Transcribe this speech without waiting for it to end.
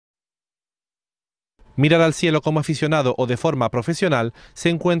Mirar al cielo como aficionado o de forma profesional se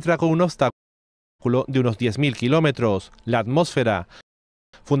encuentra con un obstáculo de unos 10.000 kilómetros, la atmósfera.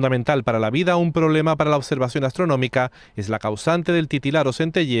 Fundamental para la vida, un problema para la observación astronómica, es la causante del titilar o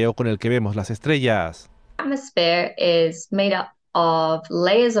centelleo con el que vemos las estrellas. Atmosphere is made up of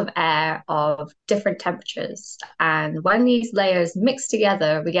layers of air of different temperatures. And when these layers mix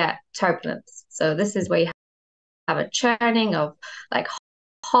together, we get turbulence. So this is where you have a churning of like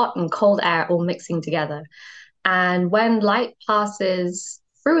hot and cold air all mixing together. And when light passes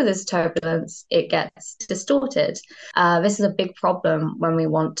through this turbulence, it gets distorted. This is a big problem when we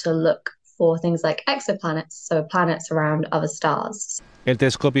want to look for things like exoplanets, so planets around other stars. El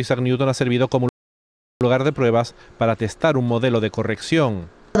telescopio Isaac Newton ha servido como lugar de pruebas para testar un modelo de corrección.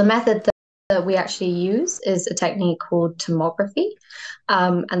 The method that we actually use is a technique called tomography.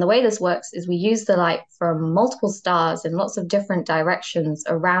 And the way this works is we use the light from multiple stars in lots of different directions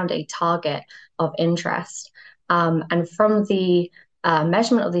around a target of interest. And from the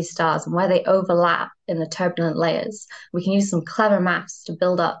measurement of these stars and where they overlap in the turbulent layers, we can use some clever maths to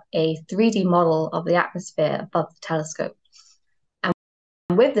build up a 3D model of the atmosphere above the telescope. And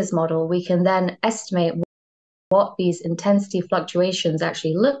with this model, we can then estimate what these intensity fluctuations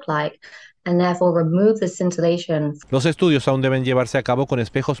actually look like and therefore remove the scintillation. Los estudios aún deben llevarse a cabo con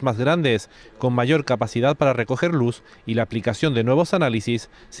espejos más grandes, con mayor capacidad para recoger luz, y la aplicación de nuevos análisis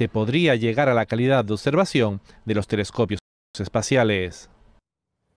se podría llegar a la calidad de observación de los telescopios espaciales.